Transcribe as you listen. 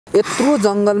यत्रो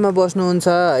जंगलमा बस्नुहुन्छ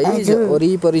है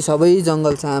वरिपरि सबै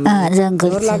जंगल छ आमा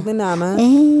डर लाग्दैन आमा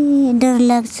डर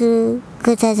लाग्छ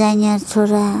कता जाने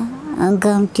छोरा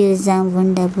गाउँतिर जाउँ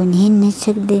भन्दा पनि हिँड्न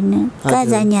सक्दैन कहाँ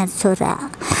जाने छोरा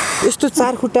यस्तो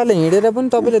चार खुट्टाले हिँडेर पनि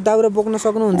तपाईले दाउरा बोक्न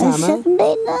सक्नुहुन्छ आमा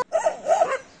सक्दैन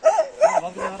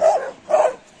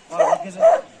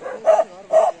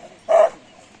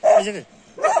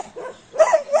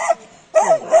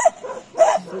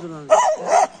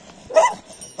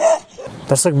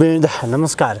दर्शकवृन्द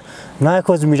नमस्कार नयाँ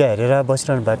खोज मिडिया हेरेर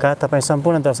बसिरहनु भएका तपाईँ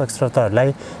सम्पूर्ण दर्शक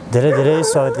श्रोताहरूलाई धेरै धेरै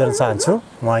स्वागत गर्न चाहन्छु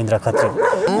म इन्द्र खत्री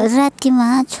रातिमा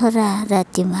छोरा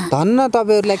रातिमा धन्न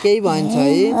तपाईहरुलाई केही भन्छ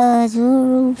है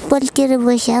हजुर पल्टेर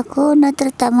बसेको नत्र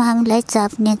त हामीलाई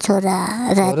चाप्ने छोरा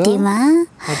रातिमा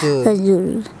हजुर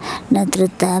नत्र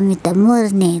त हामी त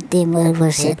मर्ने त्यही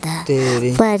बसे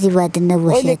त पारी बाँध्न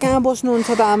बसे अहिले कहाँ बस्नुहुन्छ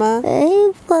त आमा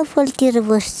ए पल्टेर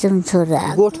बस्छौं छोरा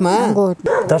गोठमा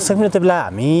दर्शकवृन्द त्यतिबेला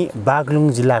हामी बागलुङ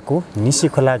जिल्लाको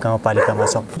निसीखोला गाउँपालिकामा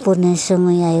छौं पूर्ण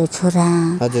समय आयो छोरा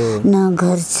हजुर न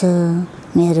घर छ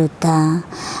मेरो त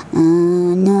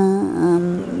न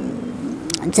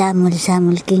जामुल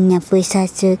सामुल किन्न पैसा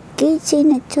छ केही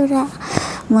छैन छोरा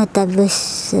म त बस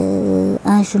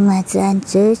आँसुमा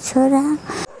जान्छु छोरा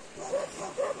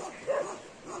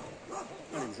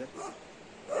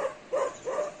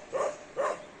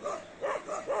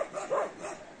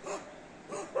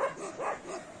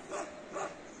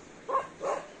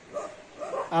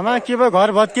आमा के भयो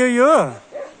घर भत्क्यो यो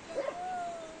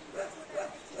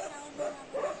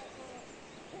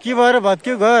के भएर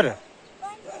भत्क्यो घर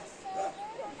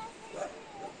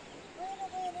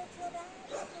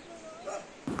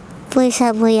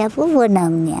पैसा भया पो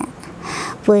बनाउने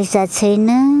पैसा छैन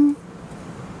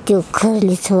त्यो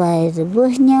खरले छुवाएर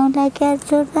बस्ने होला क्या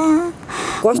छोरा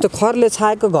कस्तो खरले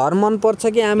छाएको घर मन पर्छ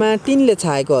कि आमा टिनले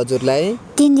छाएको हजुरलाई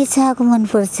टिनले छाएको मन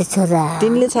पर्छ छोरा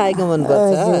टिनले छाएको मन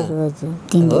पर्छ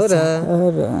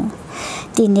हजुर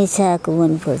टिनले छाएको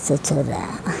मन पर्छ छोरा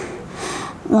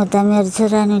म त मेरो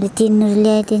छोराले टिनहरु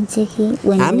ल्याइदिन्छ कि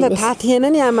हामीलाई थाहा थिएन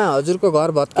नि आमा हजुरको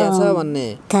घर भत्किया छ भन्ने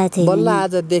थाहा थिएन बल्ल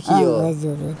आज देखियो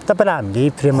हजुर तपाईलाई हामीले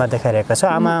फ्रेममा देखाइरहेका छ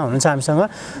आमा हुनुहुन्छ हामीसँग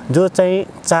जो चाहिँ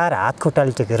चार हात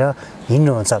खुट्टाले टेकेर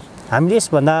हिँड्नुहुन्छ हामीले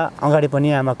यसभन्दा अगाडि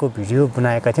पनि आमाको भिडियो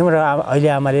बनाएका थियौँ र अहिले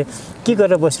आमाले के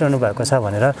गरेर बसिरहनु भएको छ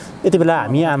भनेर यति बेला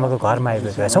हामी आमाको घरमा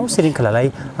आइपुगेका छौँ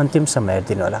श्रृङ्खलालाई अन्तिम समय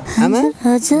हेरिदिनु होला आमा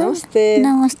हजुर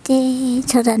नमस्ते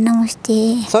छोरा नमस्ते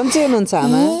सन्चै हुनुहुन्छ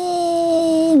आमा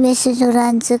बेसी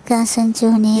जोरान्छु कहाँ सन्चो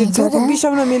हुने छोरा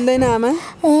बिसाउन मिल्दैन आमा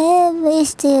ए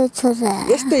यस्तै हो छोरा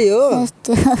यस्तै हो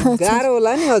गाह्रो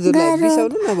होला नि हजुरलाई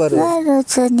बिसाउनु न बरु गाह्रो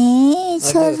छ नि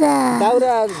छोरा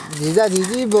दाउरा झिजा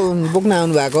झिजी बोक्न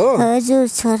आउनु भएको हजुर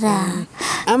छोरा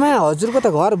आमा हजुरको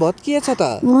त घर भत्किएछ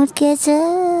त भत्किएछ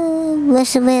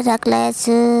बस भइराख्ला छ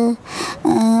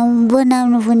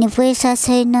बनाउनु पनि पैसा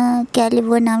छैन क्याले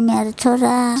बनाउने अरे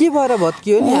छोरा के भएर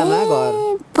भत्कियो नि आमा घर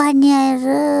पानी आएर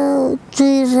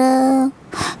चुहिर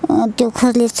त्यो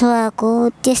खरले छुवाएको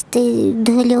त्यस्तै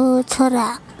धुल्यो छोरा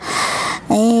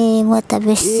ए म त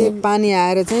बेसी पानी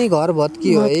आएर चाहिँ घर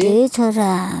भत्कियो है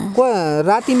छोरा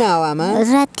रातिमा हो आमा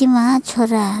रातिमा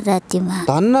छोरा रातिमा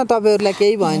धन्न तपाईहरुलाई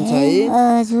केही भन्छ है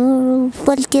हजुर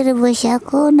पल्टेर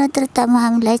बसेको नत्र त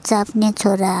हामीलाई चाप्ने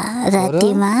छोरा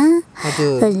रातिमा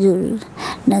हजुर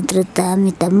नत्र त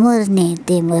हामी त मर्ने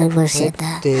त्यही बसे त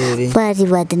पारी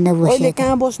बाँध्न बसे अहिले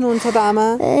कहाँ बस्नुहुन्छ त आमा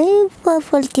ए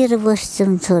पल्टेर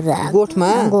बस्छौं छोरा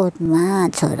गोठमा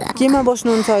छोरा केमा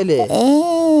बस्नुहुन्छ अहिले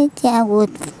ए त्यहाँ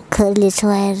गोठ खरले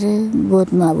छुवाएर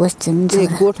गोठमा बस्छौं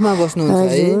छोरा गोठमा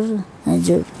बस्नुहुन्छ है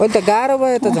हजुर अहिले त गाह्रो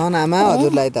भयो त झन् आमा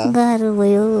हजुरलाई त गाह्रो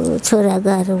भयो छोरा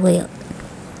गाह्रो भयो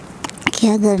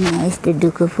क्या गर्ने यस्तो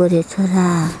दुःख पर्यो छोरा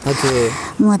हजुर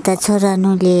म त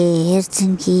छोरानुले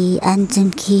हेर्छन् कि आन्छन्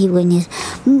कि भनेर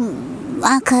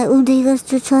आँखा उदै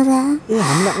गर्छु छोरा ए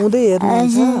हामीलाई उदै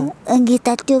हेर्नुहुन्छ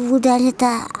गीता त्यो बुढाले त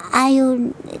आयो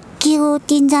के हो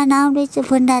तीनजना आउँदैछ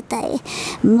भन्दा त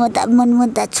म त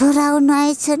मन त छोरा आउनु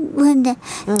आएछन् भन्दा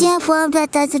त्यहाँ पाउँदा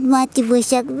त चाहिँ माथि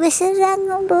बसेको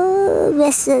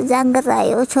बेस जाँगर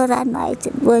आयो छोरा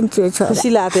नआएछन् भन्छु छोरा खुसी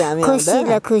लाग्यो हामी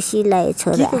खुसी लाग्यो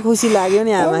छोरा के खुसी लाग्यो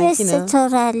नि आमा किन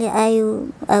छोराले आयो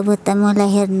अब त मलाई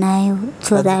हेर्न आयो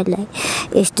छोरालाई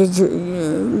यस्तो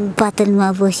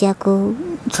पातलमा बसेको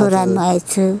छोरा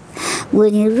नआएछ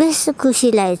भने बेस खुसी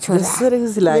लाग्यो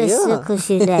छोरा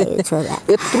खुसी लाग्यो छोरा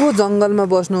यत्रो जंगलमा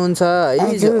बस्नुहुन्छ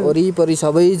है वरिपरि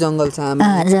सबै जंगल छ आमा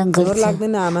डर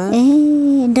लाग्दैन आमा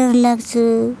ए डर लाग्छ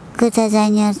कता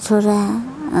जाने छोरा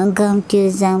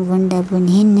गाउँतिर जाउँ भन्दा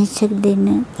पनि हिँड्न सक्दैन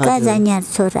कहाँ जाने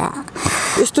छोरा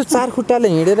यस्तो 4 खुट्टाले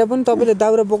हिँडेर पनि तपाईले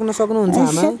दाउरा बोक्न सक्नुहुन्छ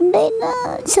आमा? सक्दैन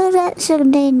छोरा,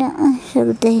 सक्दैन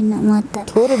म त।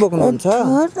 थोरै बोक्नुहुन्छ?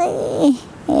 थोरै।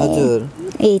 हजुर।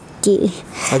 यति।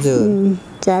 हजुर।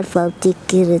 4 पाउ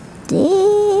टिकेर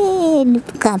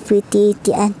कापी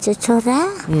आन्छ छोरा।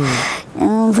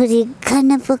 भोलि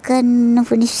खाना पकाउन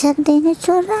पनि सक्दैन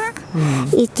छोरा।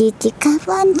 यति कहाँ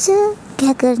पान्छ?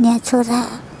 क्या गर्ने छोरा?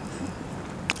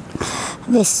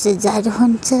 बेस जाडो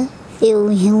हुन्छ। यो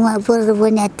हिउँमा पर्यो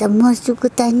भने त मर्चुको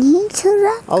त नि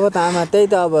छोरा। अब त आमा त्यही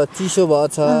त अब चिसो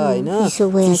भएछ हैन?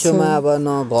 चिसोमा अब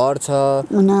न घर छ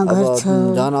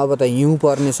झन् अब त हिउँ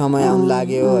पर्ने समय आउन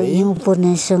लाग्यो है। हिउँ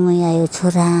पर्ने समय आयो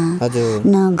छोरा। हजुर।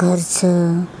 न घर छ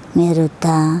मेरो त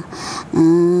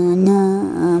न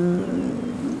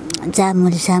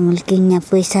चामल किन्न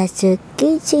पैसा छ,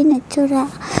 केही छैन छोरा।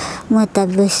 म त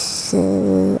बस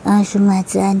आँसुमा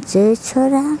जान्छु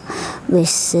छोरा।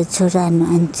 बस छोरा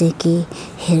आन्छ कि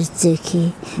हेर्छु कि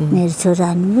मेरो छोरा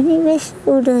पनि बेस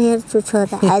उडो हेर्छु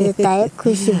छोरा। आज त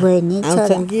खुसी भयो नि छोरा।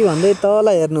 आउँछन् कि भन्दै तल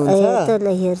हेर्नुहुन्छ? तल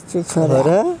हेर्छु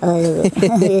छोरा।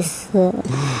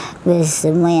 बेस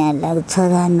माया लाग्छ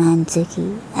छोरा आन्छ कि।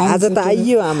 आज त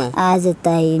आइयो आमा? आज त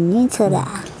आइयो नि छोरा।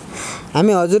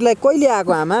 हामी हजुरलाई कहिले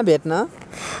आएको आमा भेट्न?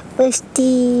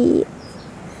 अस्ति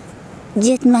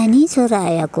जेठमा नि छोरा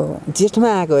आएको। जेठमा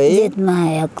आएको है? जेठमा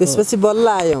आएको। त्यसपछि बल्ल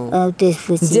आयौँ?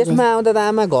 त्यसपछि जेठमा आउँदा त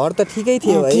आमा घर त ठिकै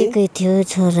थियो है? ठिकै थियो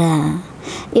छोरा।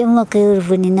 यो मकैहरू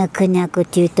पनि नखन्याएको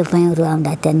थियो तपाईँहरू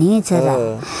आउँदा त नि छोरा।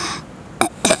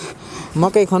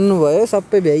 मकै खन्नु भयो?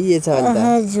 सबै भ्याइएछ अहिले त?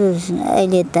 हजुर,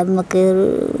 अहिले त मकैहरू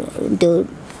त्यो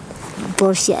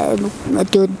पर्सिया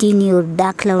त्यो दिनेहरू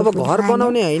दाखला। अब घर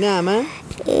बनाउने होइन आमा?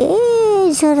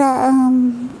 ए छोरा,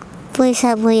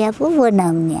 पैसा भए पो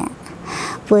बनाउने।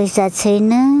 पैसा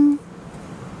छैन,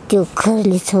 त्यो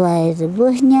खरले छुवाएर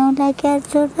बस्ने होला क्या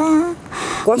छोरा।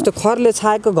 कस्तो खरले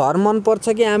छाएको घर मन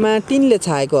पर्छ कि आमा टिनले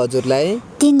छाएको हजुरलाई?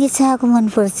 टिनले छाएको मन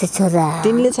पर्छ छोरा।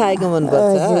 टिनले छाएको मन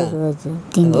पर्छ? हजुर,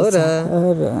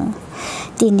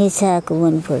 टिनले छाएको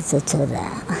मन पर्छ छोरा।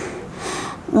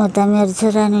 म त मेरो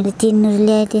छोराले टिनहरू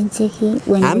ल्याइदिन्छ कि।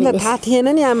 हामीलाई थाहा थिएन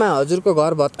नि आमा हजुरको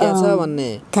घर भत्किया छ भन्ने।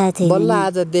 बल्ल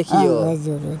आज देखियो।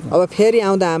 अब फेरि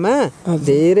आउँदा आमा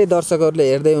धेरै दर्शकहरूले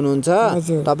हेर्दै हुनुहुन्छ।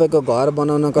 तपाईको घर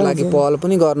बनाउनको लागि पहल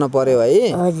पनि गर्न पर्यो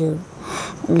है? हजुर।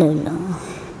 ल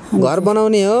घर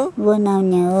बनाउने हो?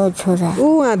 बनाउने हो छोरा।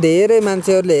 उहाँ धेरै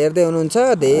मान्छेहरूले हेर्दै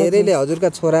हुनुहुन्छ। धेरैले हजुरका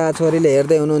छोरा छोरीले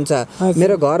हेर्दै हुनुहुन्छ।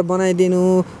 मेरो घर बनाइदिनु,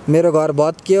 मेरो घर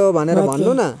भत्कियो भनेर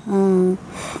भन्नु न।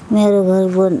 मेरो घर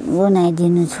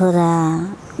बनाइदिनु छोरा,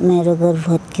 मेरो घर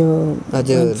भत्कियो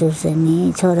भन्छु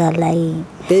नि छोरालाई।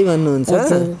 त्यही भन्नुहुन्छ?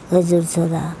 हजुर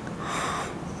छोरा।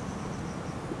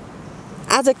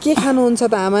 आज के खानुहुन्छ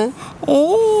त आमा?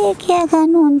 क्या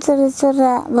खानुहुन्छ र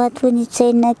छोरा? भात पनि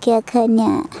छैन, क्या खाने?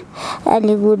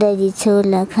 अलि बुढारी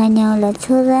छोला खाने होला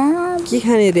छोरा। के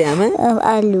खाने रे आमा?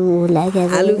 आलु होला क्या?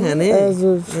 आलु खाने?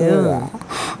 हजुर छोरा।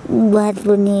 भात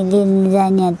पनि लिनु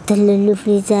जाने, तल्लो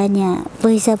लुप्री जाने,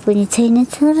 पैसा पनि छैन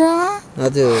छोरा।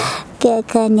 हजुर। क्या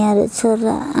खाने र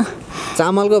छोरा?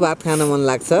 चामलको भात खान मन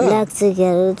लाग्छ? लाग्छ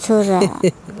क्या छोरा।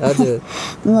 हजुर।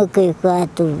 मकैको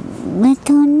आटो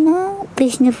मेथुन्न,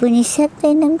 पिस्नु पनि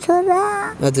सक्दैनौँ छोरा।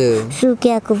 हजुर।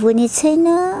 सुक्याएको पनि छैन।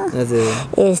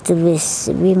 हजुर। यस्तो बेस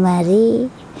बिमारी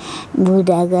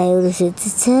बुढा गाईहरू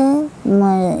छ। म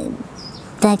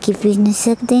ताकी पिस्नु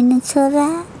सक्दैन छोरा,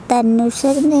 तान्नु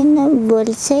सक्दैन,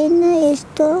 बोल छैन,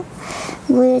 यस्तो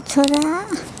गयो छोरा।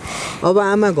 अब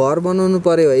आमा घर बनाउनु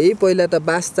पर्यो है? पहिला त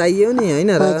बास चाहियो नि होइन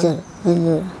र? हजुर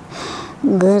हजुर।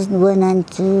 घर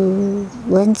बनाउँछु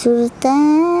भन्छु त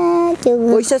त्यो।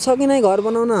 पैसा छ कि नै घर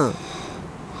बनाउन?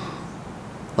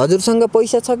 हजुरसँग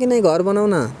पैसा छ कि नै घर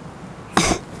बनाउन?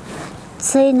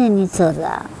 छैन नि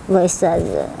छोरा, पैसा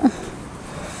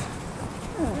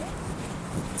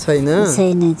छैन?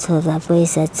 छैन छोरा,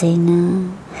 पैसा छैन।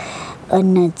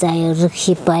 अन्न चाहियो,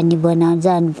 रुखी पानी बनाउ,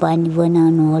 जानु पानी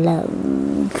बनाउनु होला,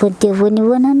 त्यो पनि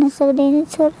बनाउन सक्दैन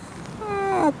छोरा।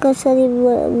 कसरी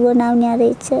बनाउने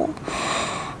रहेछ?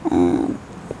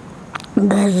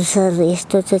 घर सर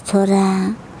यस्तो छ छोरा।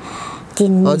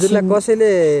 हजुरलाई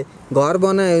कसैले घर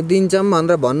बनाइदिन्छौँ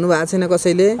भनेर भन्नु भएको छैन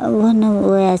कसैले? भन्नु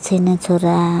भएको छैन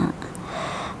छोरा।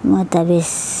 म त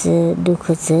बेस दुःख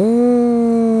छ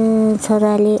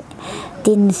छोराले।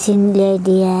 टिन सिन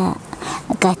ल्याइदिया,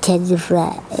 काठिया जुफ्रा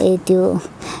त्यो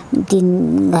टिन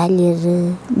घालेर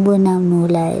बनाउनु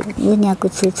होला बनाएको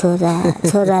छु छोरा।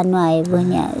 छोरा नआयो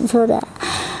भने छोरा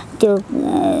त्यो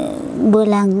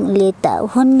बोलाङले त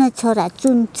हुन्न छोरा,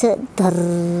 चुन्छ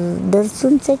धर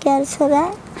चुन्छ क्या छोरा।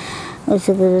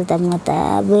 उसो गरेर त म त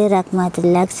बैराक मात्र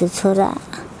लाग्छ छोरा।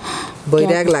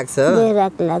 बैराग लाग्छ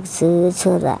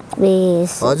छोरा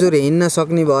बेस हजुर हिँड्न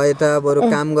सक्ने भए त बरु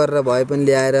काम गरेर भए पनि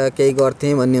ल्याएर केही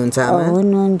गर्थे भन्ने हुन्छ आमा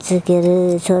हुनुहुन्छ के अरे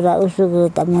छोरा उसको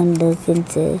त मन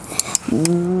दुखिन्छ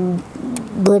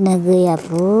बना गया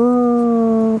पो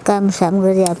काम साम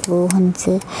गरे पो हुन्छ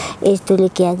यस्तोले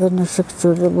क्या गर्न सक्छु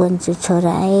र भन्छु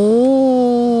छोरा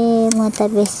म त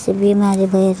बेसी बिमारी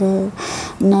भएर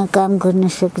न काम गर्न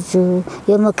सक्छु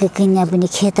यो मकै किन्या पनि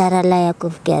खेतारा ल्याएको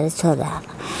के अरे छोरा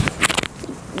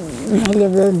मैले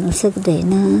गर्नु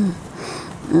सक्दैन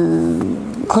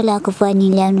खोलाको पानी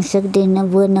ल्याउनु सक्दैन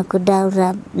वनको दाउरा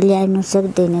ल्याउनु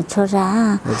सक्दैन छोरा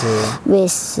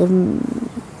बेस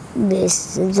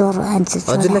ज्वरो आन्छ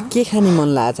हजुरलाई के खानु मन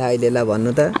लाग्छ अहिलेलाई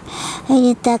भन्नु त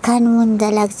अहिले त खानु मन त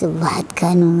लाग्छ भात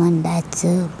खानु मन लाग्छ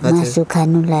मासु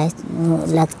खानु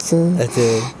लाग्छ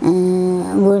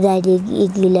बुढाले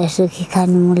एक गिलास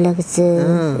खानु मन लाग्छ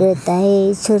र त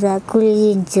छोरा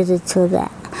कुलिन्छ र छोरा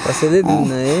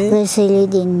कसैले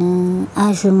दिन्न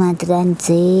आँसु मात्र आन्छ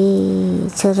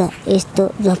छोरा यस्तो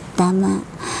रफ्तामा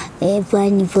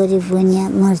पानी पऱ्यो भने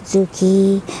मर्छु कि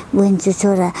भन्छु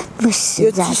छोरा यो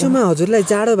चिसोमा हजुरलाई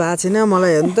जाडो भएको छैन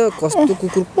मलाई हेर्नु त कस्तो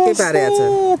कुकुरकै पारेको छ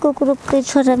कुकुरकै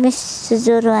छोरा बेस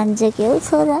ज्वरो आन्छ के हो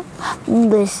छोरा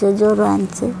बेस ज्वरो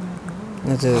आन्छ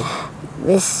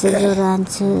बेस ज्वरो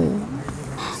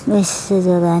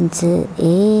आन्छ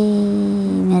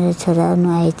मेरो छोरा आउनु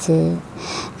आएछ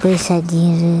पैसा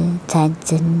दिएर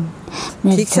छान्छन्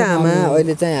ठिक छ आमा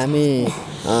अहिले चाहिँ हामी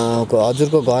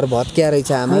हजुरको घर भत्किया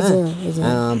रहेछ आमा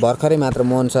भर्खरै मात्र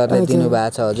मोहन सरले दिनुभएको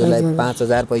छ हजुरलाई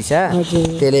 5000 पैसा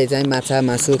त्यसले चाहिँ माछा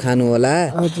मासु खानु होला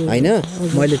हैन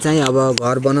मैले चाहिँ अब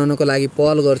घर बनाउनको लागि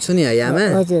पहल गर्छु नि है आमा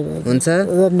हुन्छ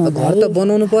घर त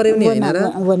बनाउनु पर्यो नि हैन र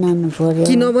बनाउनु पर्यो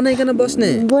कि नबनाइकन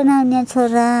बस्ने बनाउने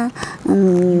छोरा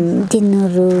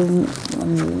तिनीहरू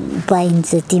पाइन्छ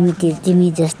तिमी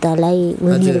जस्तालाई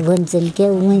उनीहरू भन्छन् क्या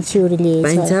मान्छेहरूले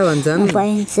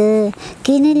पाइन्छ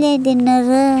किन ल्याइदिन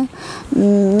र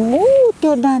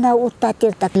त्यो दाना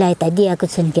उतातिर तक ल्याइ त दिएको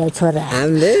छन् क्या छोरा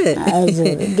हामीले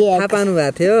थाहा पाउनु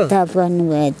भएको थियो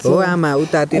हो आमा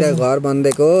उतातिर घर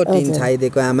बन्देको टिन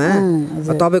छाइदिएको आमा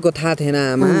तपाईको थाहा थिएन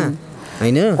आमा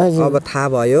हैन अब थाहा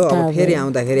भयो अब फेरि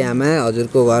आउँदाखेरि आमा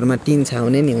हजुरको घरमा टिन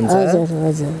छाउने नि हुन्छ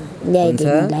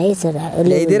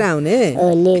ल्याइदिएर आउने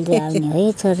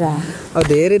है छोरा अब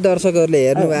धेरै दर्शकहरूले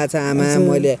हेर्नु भएको छ आमा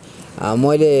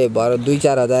मैले भर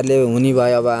 2-4 हजारले हुने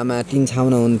भयो अब आमा टिन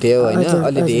छाउन हुन्थ्यो हैन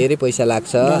अलि धेरै पैसा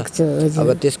लाग्छ अब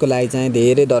त्यसको लागि चाहिँ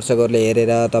धेरै दर्शकहरूले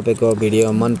हेरेर तपाईको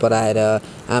भिडियो मन पराएर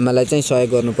आमालाई चाहिँ सहयोग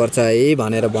गर्नुपर्छ है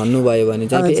भनेर भन्नुभयो भने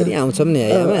चाहिँ फेरि आउँछौँ नि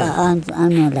है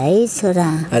आउनलाई छोरा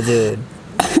हजुर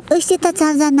अस्ति त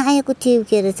 4 जना आएको थियो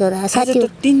के अरे छोरा साथी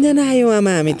 3 जना आयो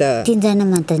आमा हामी त 3 जना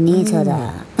मात्र नि छोरा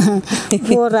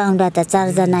पोर आउँदा त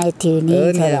 4 जना आएको थियो नि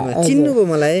छोरा चिन्नुभयो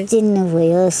मलाई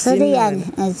चिन्नुभयो सधैँ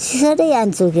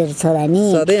आउँछु के अरे छोरा नि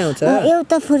सधैँ आउँछ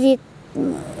एउटा फुरी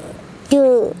त्यो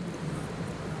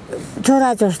छोरा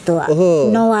जस्तो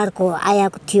नवारको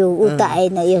आएको थियो उता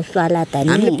आएन यो साला त नि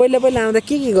हामीले पहिला आउँदा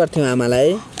के गर्थ्यौ आमालाई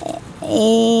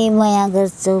माया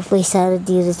गर्छौ पैसाहरू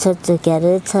दिएर छोड्छौ क्या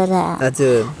अरे छोरा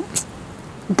हजुर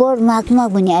बोर्माकमा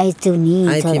पनि आइछु नि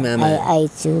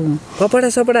आइछु कपडा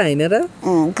सपडा हैन र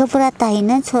कपडा त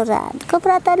हैन छोरा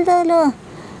कपडा त लो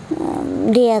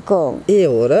दिएको ए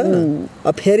हो र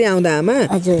अब फेरि आउँदा आमा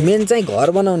मेन चाहिँ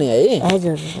घर बनाउने है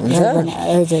हजुर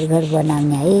घर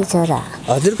बनाउने है छोरा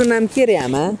हजुरको नाम के रे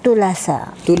आमा तुलसा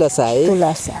है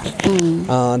तुलसा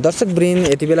दर्शक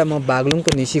वृन्द यति बेला म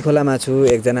बागलुङको निसी खोलामा छु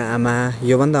एकजना आमा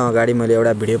योभन्दा अगाडि मैले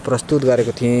एउटा भिडियो प्रस्तुत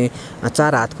गरेको थिएँ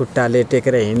 4 हात खुट्टाले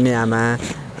टेकेर हिँड्ने आमा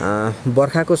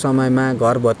बर्खाको समयमा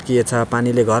घर भत्किएछ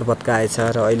पानीले घर भत्काएछ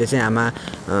र अहिले चाहिँ आमा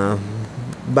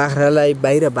बाख्रालाई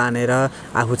बाहिर बाँधेर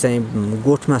आफू चाहिँ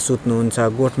गोठमा सुत्नुहुन्छ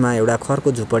गोठमा एउटा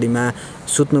खरको झुपडीमा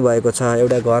सुत्नु भएको छ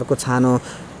एउटा घरको छानो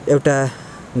एउटा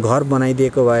घर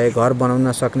बनाइदिएको भए घर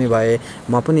बनाउन सक्ने भए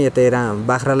म पनि यतै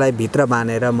बाख्रालाई भित्र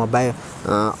बाँधेर म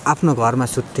आफ्नो घरमा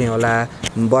सुत्थेँ होला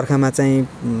बर्खामा चाहिँ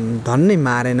धन्नै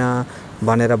मारेन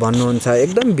भनेर भन्नुहुन्छ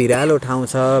एकदम भिरालो ठाउँ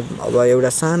छ अब एउटा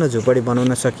सानो झुपडी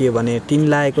बनाउन सकियो भने टिन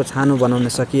लागेको छानो बनाउन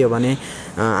सकियो भने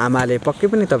आमाले पक्कै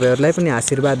पनि तपाईहरुलाई पनि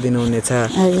आशीर्वाद दिनुहुनेछ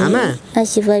आमा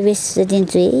आशीर्वाद बेस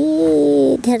दिन्छु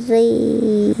धेरै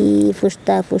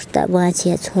पुस्ता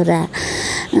बाँचिया छोरा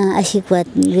आशीर्वाद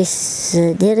बेस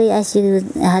धेरै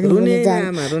आशीर्वाद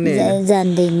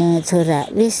जान्दैन छोरा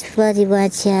बेस परि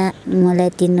बाँचिया मलाई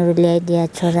तिनीहरु ल्याइदिया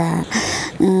छोरा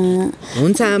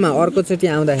हुन्छ आमा अर्को चोटी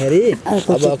आउँदाखेरि अब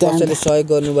कसैले सहयोग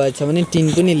गर्नुभएको छ भने टिन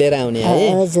पनि लिएर आउने है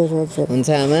हजुर हुन्छ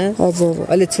आमा हजुर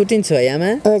अहिले छुटिन्छु है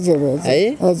आमा हजुर है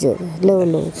हजुर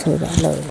ल छोरा ल